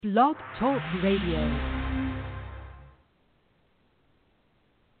Blog Talk Radio.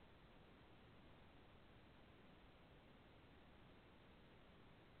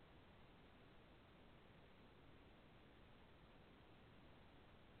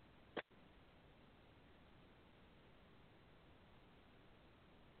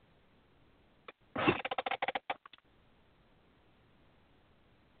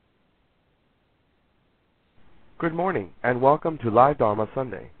 Good morning, and welcome to Live Dharma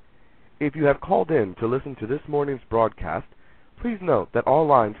Sunday. If you have called in to listen to this morning's broadcast, please note that all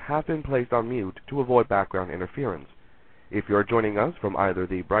lines have been placed on mute to avoid background interference. If you are joining us from either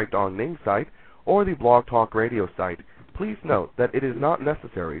the Bright Dawn name site or the Blog Talk Radio site, please note that it is not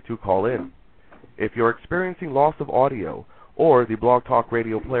necessary to call in. If you're experiencing loss of audio or the Blog Talk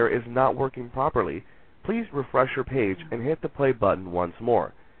Radio player is not working properly, please refresh your page and hit the play button once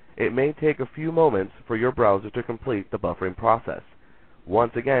more. It may take a few moments for your browser to complete the buffering process.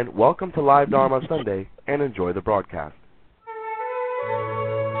 Once again, welcome to Live Dharma Sunday, and enjoy the broadcast.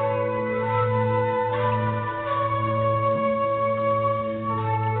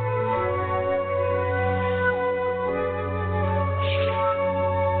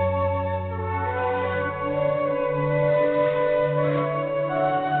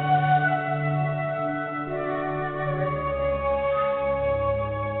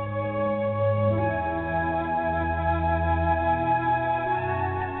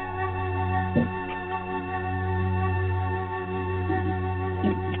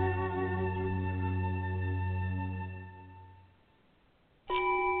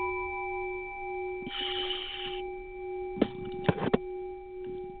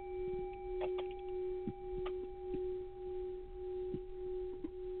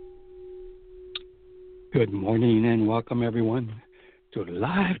 Good morning and welcome everyone to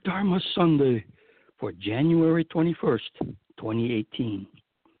Live Dharma Sunday for January 21st, 2018.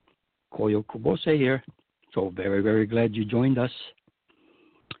 Koyo Kubose here. So very, very glad you joined us.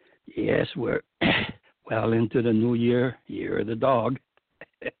 Yes, we're well into the new year of the dog.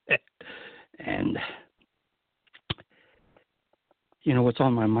 And, you know, what's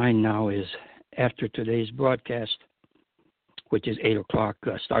on my mind now is after today's broadcast, which is 8 o'clock,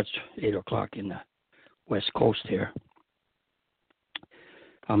 starts 8 o'clock in the West Coast here.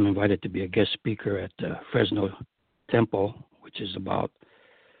 I'm invited to be a guest speaker at the Fresno Temple, which is about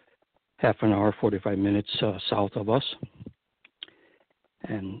half an hour, 45 minutes south of us.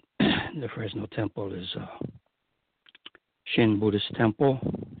 And the Fresno Temple is a Shin Buddhist temple,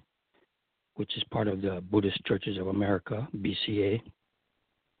 which is part of the Buddhist Churches of America, BCA.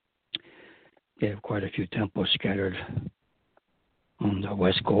 They have quite a few temples scattered on the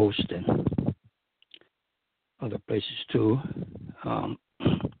West Coast and other places too. A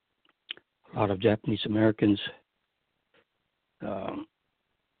lot of Japanese Americans are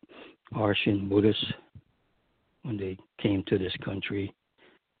Shin Buddhists. When they came to this country,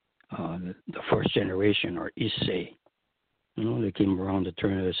 the first generation are Issei. You know, they came around the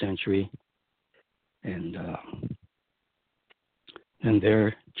turn of the century, and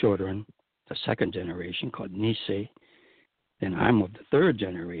their children, the second generation called Nisei. Then I'm of the third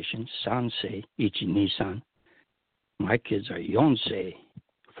generation, Sansei, Ichi Nisan. My kids are Yonsei,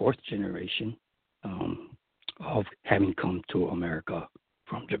 fourth generation of having come to America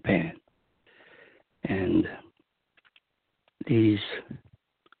from Japan. And these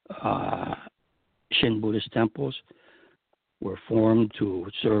Shin Buddhist temples were formed to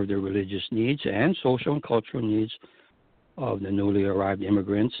serve the religious needs and social and cultural needs of the newly arrived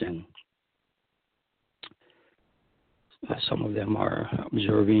immigrants. And some of them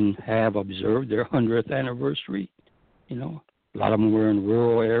have observed their 100th anniversary. You know, a lot of them were in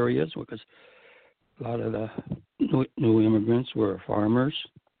rural areas because a lot of the new immigrants were farmers.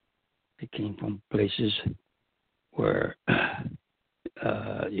 They came from places where,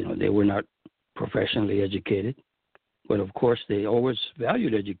 they were not professionally educated. But, of course, they always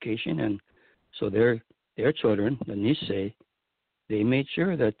valued education. And so their children, the Nisei, they made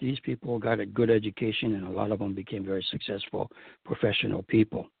sure that these people got a good education, and a lot of them became very successful professional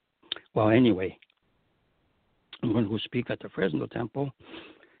people. Well, anyway, I'm going to speak at the Fresno Temple,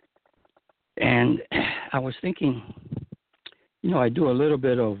 and I was thinking, I do a little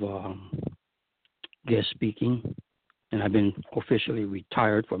bit of guest speaking, and I've been officially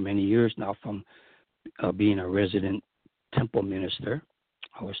retired for many years now from being a resident temple minister.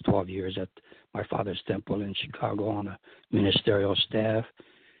 I was 12 years at my father's temple in Chicago on the ministerial staff,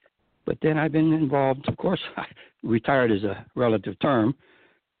 but then I've been involved, of course, retired is a relative term,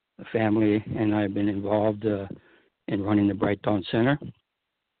 the family, and I've been involved in running the Bright Dawn Center,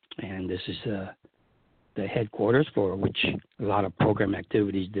 and this is the headquarters for which a lot of program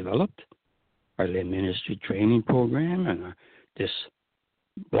activities developed. Our lay ministry training program and this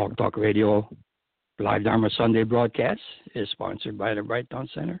Blog Talk Radio Live Dharma Sunday broadcast is sponsored by the Bright Dawn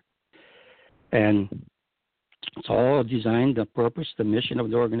Center. And it's all designed, the purpose, the mission of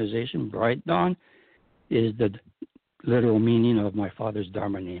the organization. Bright Dawn is the literal meaning of my father's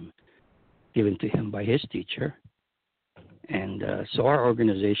Dharma name, given to him by his teacher. And so our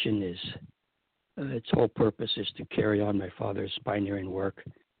organization is, its whole purpose is to carry on my father's pioneering work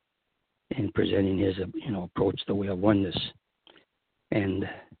in presenting his, approach, the way of oneness. And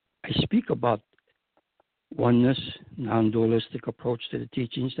I speak about oneness, non-dualistic approach to the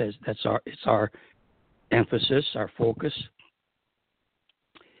teachings. It's our emphasis, our focus.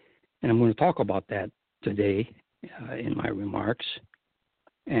 And I'm going to talk about that today in my remarks.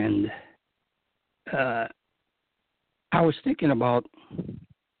 And I was thinking about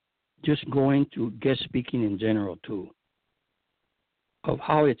just going to guest speaking in general too, of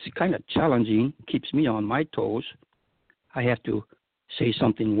how it's kind of challenging, keeps me on my toes. I have to say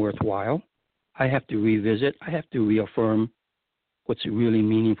something worthwhile. I have to revisit. I have to reaffirm what's really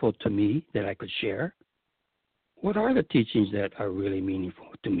meaningful to me that I could share. What are the teachings that are really meaningful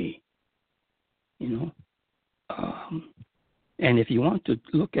to me? And if you want to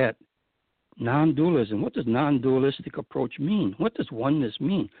look at non-dualism, what does non-dualistic approach mean? What does oneness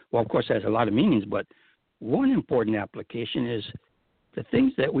mean? Well, of course, it has a lot of meanings, but one important application is the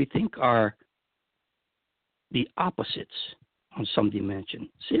things that we think are the opposites on some dimension.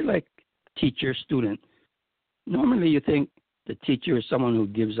 See, like teacher, student. Normally you think the teacher is someone who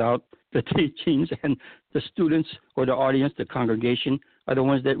gives out the teachings, and the students or the audience, the congregation, are the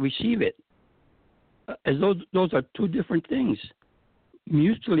ones that receive it. As those are two different things,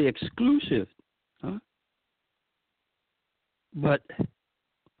 mutually exclusive. But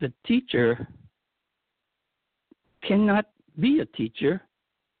the teacher cannot be a teacher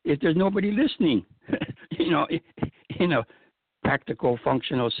if there's nobody listening, in a practical,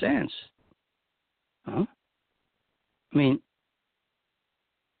 functional sense. I mean,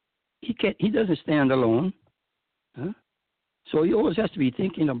 he doesn't stand alone. So he always has to be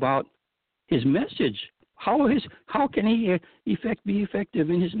thinking about his message. How can he be effective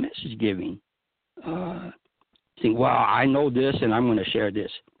in his message giving? Think, well, I know this and I'm going to share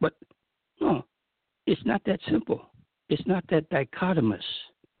this. But no, it's not that simple. It's not that dichotomous.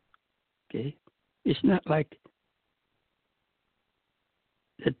 Okay? It's not like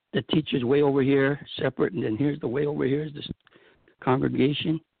the teacher's way over here, separate, and then here's the way over here is this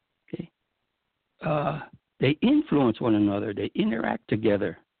congregation. Okay? They influence one another. They interact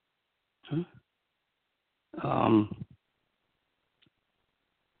together.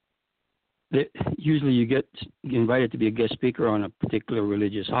 Usually you get invited to be a guest speaker on a particular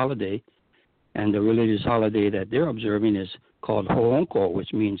religious holiday, and the religious holiday that they're observing is called Hoonko,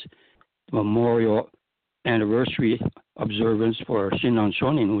 which means memorial anniversary observance for Shinran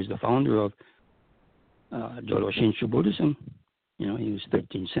Shonin, who is the founder of Jodo Shinshu Buddhism. He was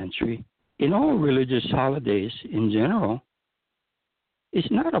 13th century. In all religious holidays in general, it's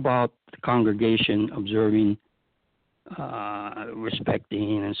not about the congregation observing,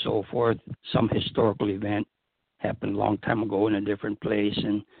 respecting, and so forth. Some historical event happened a long time ago in a different place,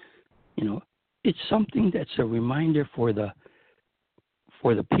 and it's something that's a reminder for the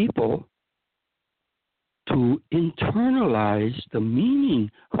people to internalize the meaning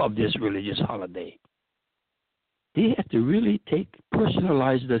of this religious holiday. They have to really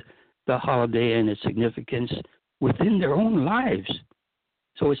personalize the holiday and its significance within their own lives.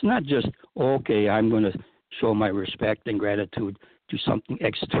 So it's not just, okay, I'm going to show my respect and gratitude to something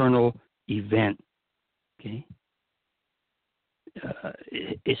external event. Okay?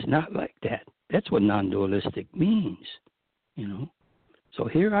 It's not like that. That's what non-dualistic means, So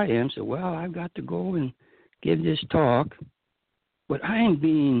here I am, so, well, I've got to go and give this talk, but I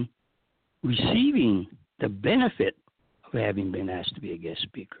am receiving the benefit of having been asked to be a guest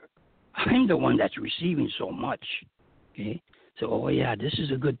speaker. I'm the one that's receiving so much, okay? So, oh, yeah, this is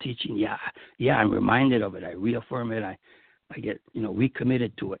a good teaching. Yeah, I'm reminded of it. I reaffirm it. I get,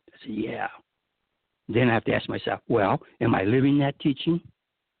 recommitted to it. I say, yeah. Then I have to ask myself, well, am I living that teaching?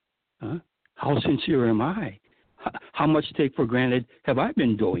 How sincere am I? How much take for granted have I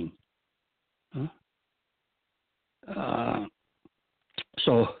been doing?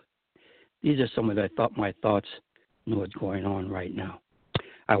 So these are some of my thoughts, what's going on right now.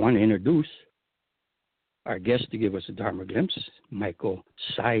 I want to introduce our guest to give us a Dharma glimpse, Michael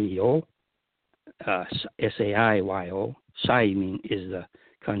Saiyo, Saiyo. Sai is the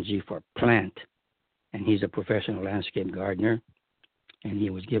kanji for plant, and he's a professional landscape gardener. and he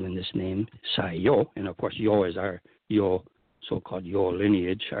was given this name, Saiyo. And of course, Yo is our Yo, so-called Yo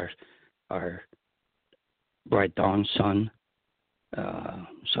lineage, our bright dawn, sun,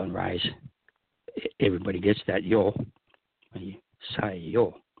 sunrise. Everybody gets that Yo.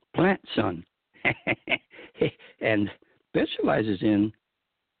 Saiyo, plant son, and specializes in.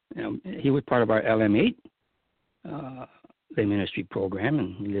 He was part of our LM8 lay ministry program,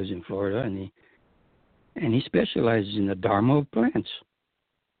 and he lives in Florida, and he specializes in the Dharma of plants,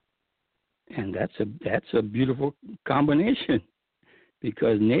 and that's a beautiful combination,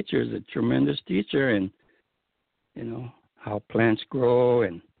 because nature is a tremendous teacher, and how plants grow,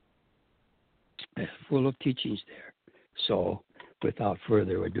 and it's full of teachings there. So, without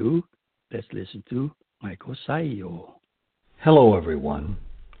further ado, let's listen to Michael Saiyo. Hello, everyone.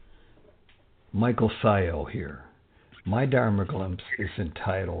 Michael Saiyo here. My Dharma glimpse is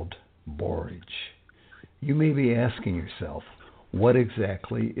entitled Borage. You may be asking yourself, what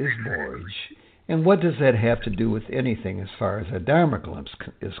exactly is borage, and what does that have to do with anything as far as a Dharma glimpse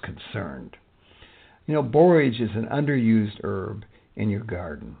is concerned? Borage is an underused herb in your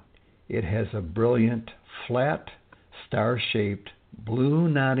garden. It has a brilliant, flat, star-shaped, blue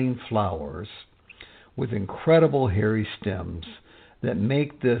nodding flowers with incredible hairy stems that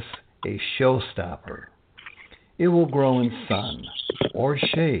make this a showstopper. It will grow in sun or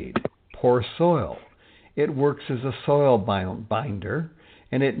shade, poor soil. It works as a soil binder,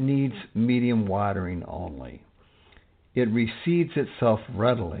 and it needs medium watering only. It reseeds itself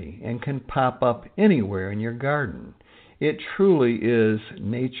readily and can pop up anywhere in your garden. It truly is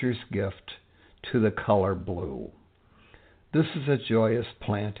nature's gift to the color blue. This is a joyous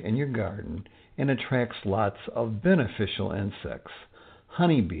plant in your garden and attracts lots of beneficial insects.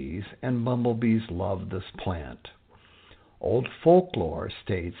 Honeybees and bumblebees love this plant. Old folklore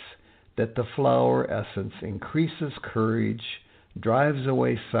states that the flower essence increases courage, drives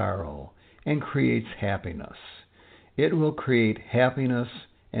away sorrow, and creates happiness. It will create happiness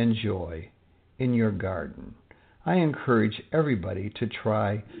and joy in your garden. I encourage everybody to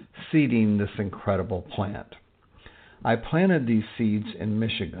try seeding this incredible plant. I planted these seeds in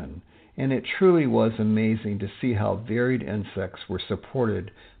Michigan, and it truly was amazing to see how varied insects were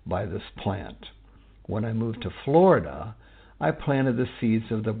supported by this plant. When I moved to Florida, I planted the seeds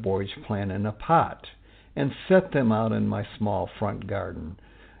of the borage plant in a pot and set them out in my small front garden.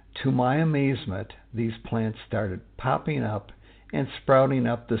 To my amazement, these plants started popping up and sprouting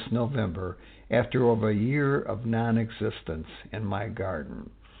up this November after over a year of non-existence in my garden.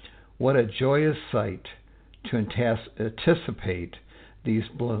 What a joyous sight to anticipate these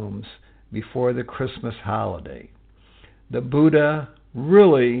blooms before the Christmas holiday. The Buddha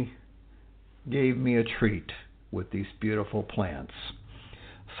really gave me a treat with these beautiful plants.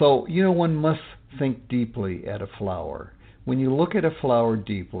 So, one must think deeply at a flower. When you look at a flower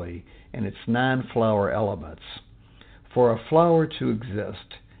deeply and its non-flower elements, for a flower to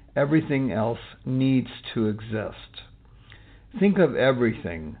exist, everything else needs to exist. Think of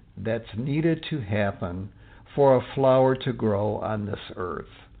everything that's needed to happen for a flower to grow on this earth.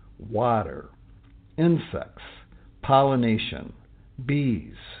 Water, insects, pollination,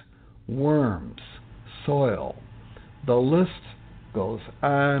 bees, worms, soil. The list goes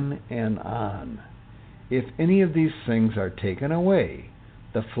on and on. If any of these things are taken away,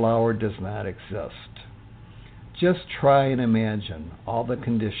 the flower does not exist. Just try and imagine all the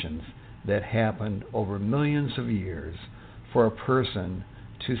conditions that happened over millions of years for a person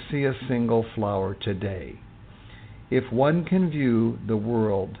to see a single flower today. If one can view the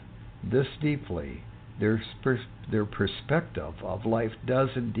world this deeply, their perspective of life does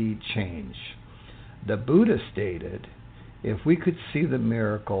indeed change. The Buddha stated, if we could see the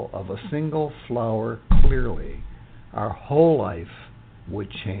miracle of a single flower clearly, our whole life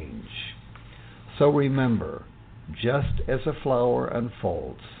would change. So remember, just as a flower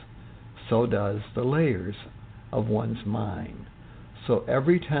unfolds, so does the layers of one's mind. So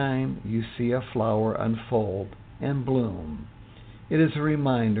every time you see a flower unfold and bloom, it is a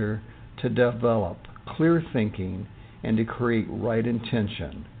reminder to develop clear thinking and to create right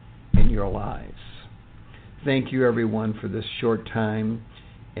intention in your lives. Thank you, everyone, for this short time,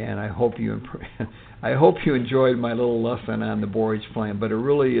 and I hope you enjoyed my little lesson on the borage plant. But it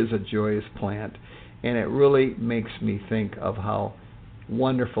really is a joyous plant, and it really makes me think of how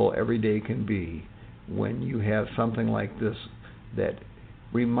wonderful every day can be when you have something like this that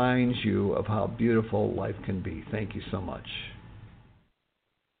reminds you of how beautiful life can be. Thank you so much.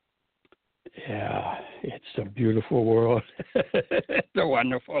 Yeah, it's a beautiful world. It's a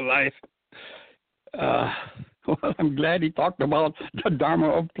wonderful life. Well, I'm glad he talked about the Dharma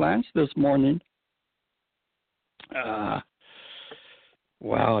of plants this morning.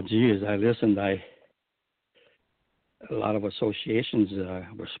 Wow, gee, as I listened, a lot of associations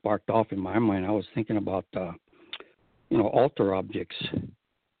were sparked off in my mind. I was thinking about, altar objects.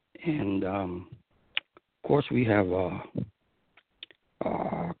 And, of course, we have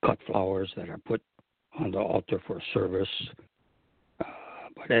cut flowers that are put on the altar for service.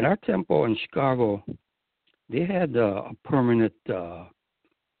 But at our temple in Chicago, they had a permanent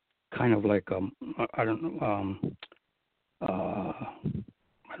kind of like I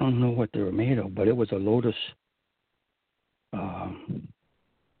don't know what they were made of, but it was a lotus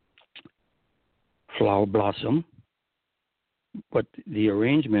flower blossom. But the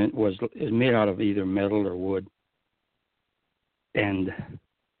arrangement is made out of either metal or wood. And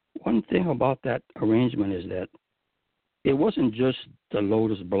one thing about that arrangement is that it wasn't just the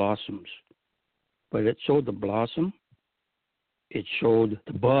lotus blossoms, but it showed the blossom, it showed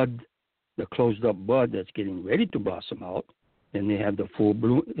the bud, the closed up bud that's getting ready to blossom out. Then they had the full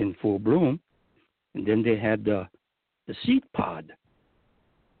bloom, and then they had the seed pod,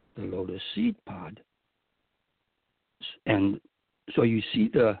 the lotus seed pod. And so you see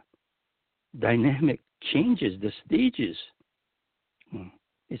the dynamic changes, the stages.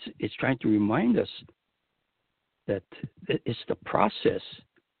 It's trying to remind us that it's the process,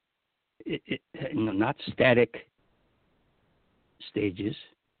 not static stages,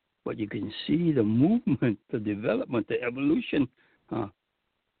 but you can see the movement, the development, the evolution.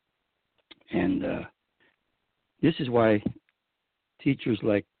 And this is why teachers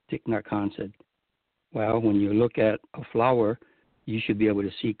like Thich Nhat Hanh said, well, when you look at a flower, you should be able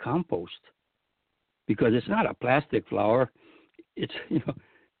to see compost, because it's not a plastic flower. It's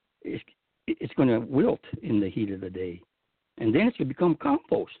it's going to wilt in the heat of the day, and then it's going to become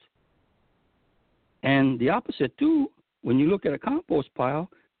compost. And the opposite too. When you look at a compost pile,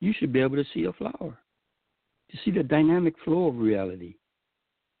 you should be able to see a flower, to see the dynamic flow of reality.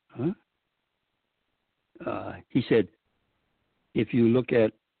 He said, if you look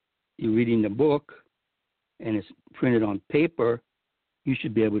at, you're reading the book, and it's printed on paper, you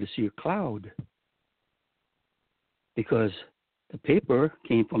should be able to see a cloud, because the paper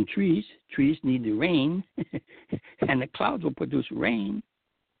came from trees. Trees need the rain, and the clouds will produce rain.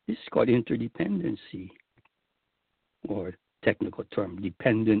 This is called interdependency, or technical term,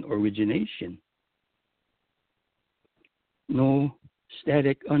 dependent origination. No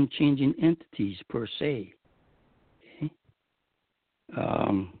static, unchanging entities per se. Okay?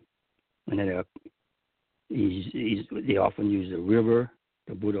 And then they often use the river.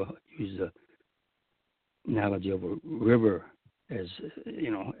 The Buddha used the analogy of a river as,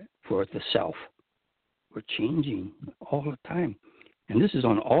 for the self. We're changing all the time. And this is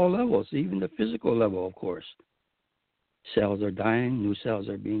on all levels, even the physical level, of course. Cells are dying, new cells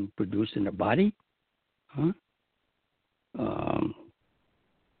are being produced in the body.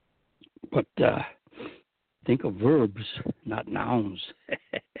 But think of verbs, not nouns.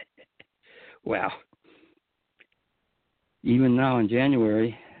 Well, even now in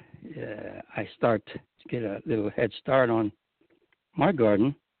January, I start to get a little head start on my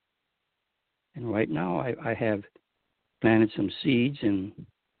garden. And right now I have planted some seeds in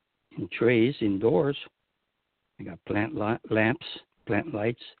trays indoors. I got plant lamps, plant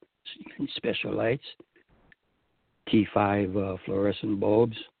lights, special lights, T5 fluorescent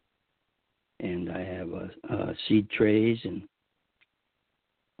bulbs, and I have seed trays, and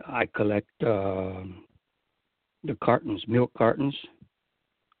I collect the cartons, milk cartons,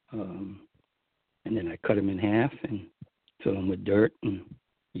 and then I cut them in half and fill them with dirt and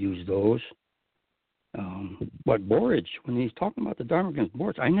use those. But borage, when he's talking about the Dharma against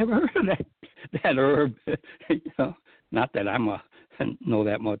borage, I never heard of that herb. Not that I know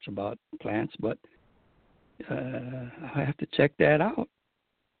that much about plants, but I have to check that out.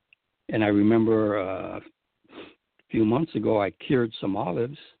 And I remember a few months ago I cured some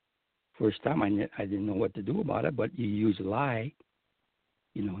olives. First time I didn't know what to do about it, but you use lye.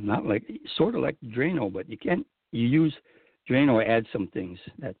 Not like, sort of like Drano, but you use Drano, add some things,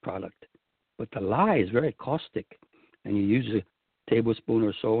 that product. But the lye is very caustic, and you use a tablespoon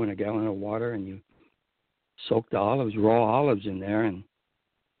or so in a gallon of water, and you soak the raw olives in there, and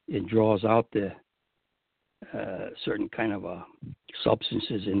it draws out the certain kind of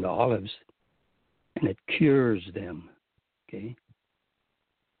substances in the olives, and it cures them, okay?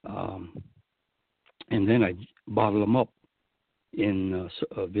 And then I bottle them up in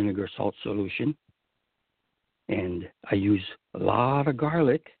a vinegar salt solution, and I use a lot of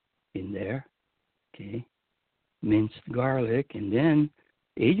garlic in there, okay, minced garlic, and then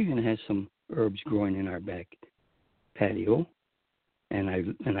Adrian has some herbs growing in our back patio, and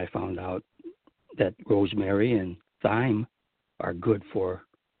I found out that rosemary and thyme are good for,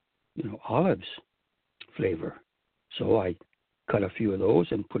 olives flavor. So I cut a few of those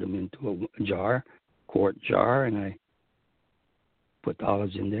and put them into a jar, quart jar, and I put the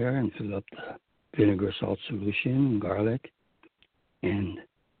olives in there and fill up the vinegar salt solution and garlic. And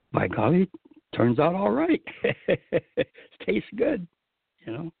by golly, turns out all right. It tastes good,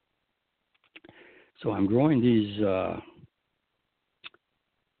 So I'm growing these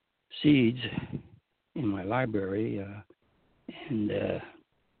seeds in my library and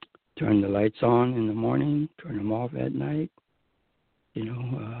turn the lights on in the morning, turn them off at night. They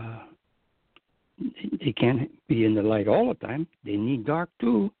can't be in the light all the time. They need dark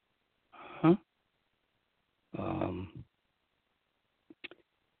too.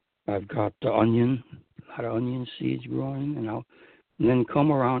 I've got the onion, a lot of onion seeds growing, and then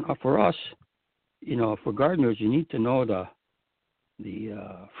come around. For us, for gardeners, you need to know the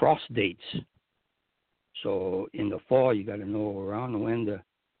frost dates. So in the fall, you got to know around when the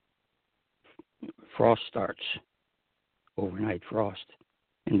frost starts, overnight frost.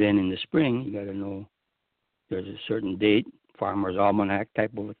 And then in the spring, you got to know there's a certain date, farmer's almanac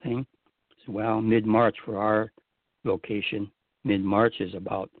type of a thing. Well, mid-March for our location, mid-March is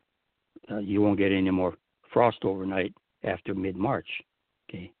about, you won't get any more frost overnight after mid-March,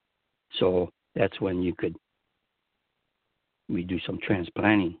 okay? So that's when we do some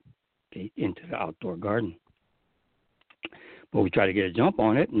transplanting, okay, into the outdoor garden. But we try to get a jump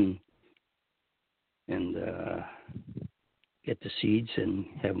on it and get the seeds and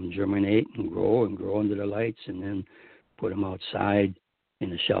have them germinate and grow under the lights, and then put them outside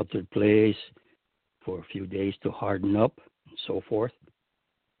in a sheltered place for a few days to harden up and so forth.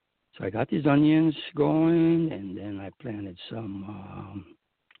 So I got these onions going, and then I planted some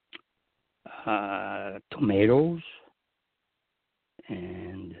tomatoes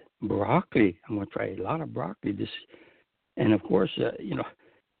and broccoli. I'm going to try a lot of broccoli. And of course,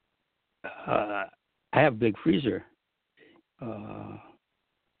 I have a big freezer,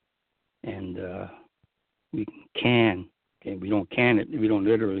 and we can. Okay, we don't can it. We don't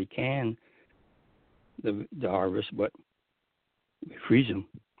literally can the harvest, but we freeze them.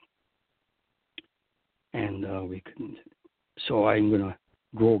 And we can. So I'm going to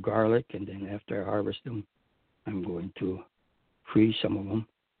grow garlic, and then after I harvest them, I'm going to freeze some of them.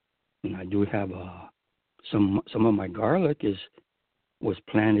 And I do have some of my garlic was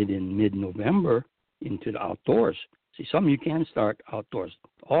planted in mid-November into the outdoors. See, some you can start outdoors.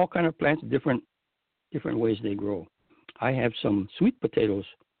 All kind of plants, different ways they grow. I have some sweet potatoes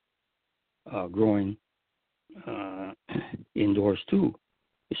growing indoors too.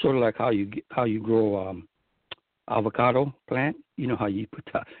 It's sort of like how you grow avocado plant. You know how you put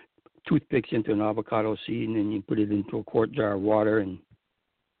toothpicks into an avocado seed, and then you put it into a quart jar of water, and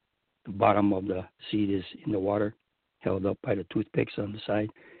the bottom of the seed is in the water, held up by the toothpicks on the side.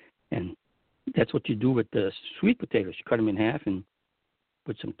 And that's what you do with the sweet potatoes. You cut them in half and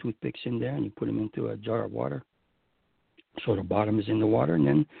put some toothpicks in there, and you put them into a jar of water. So the bottom is in the water, and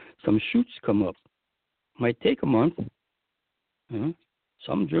then some shoots come up. Might take a month.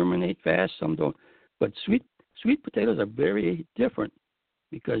 Some germinate fast, some don't. But sweet potatoes are very different,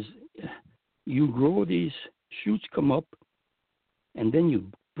 because you grow these shoots come up, and then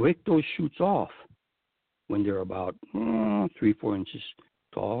you break those shoots off when they're about 3-4 inches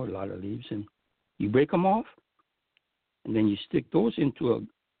tall, a lot of leaves, and you break them off, and then you stick those into a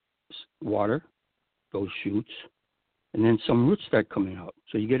water, those shoots, and then some roots start coming out.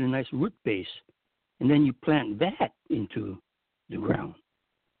 So you get a nice root base, and then you plant that into the ground.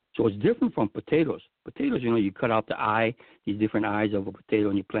 So it's different from potatoes. Potatoes, you cut out the eye, these different eyes of a potato,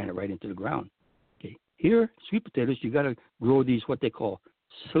 and you plant it right into the ground. Okay. Here, sweet potatoes, you got to grow these what they call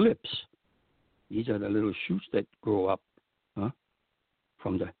slips. These are the little shoots that grow up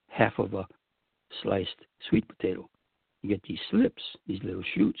from the half of a sliced sweet potato. You get these slips, these little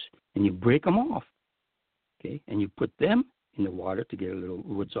shoots, and you break them off. Okay, and you put them in the water to get a little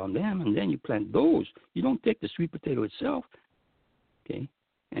roots on them, and then you plant those. You don't take the sweet potato itself, okay,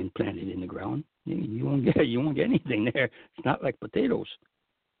 and plant it in the ground. You won't get anything there. It's not like potatoes.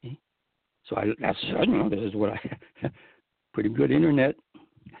 Okay? So this is what I pretty good internet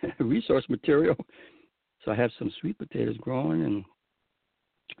resource material. So I have some sweet potatoes growing,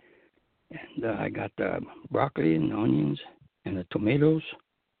 and I got the broccoli and the onions and the tomatoes.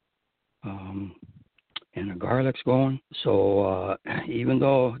 And the garlic's going. So even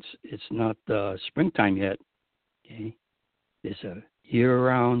though it's not springtime yet, okay, it's a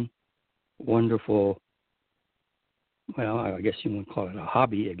year-round, wonderful, well, I guess you wouldn't call it a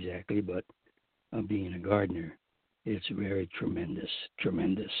hobby exactly, but being a gardener, it's very tremendous.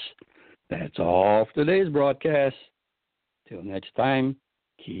 That's all for today's broadcast. Till next time,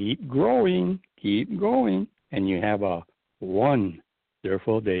 keep growing, and you have a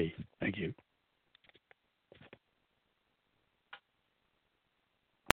wonderful day. Thank you.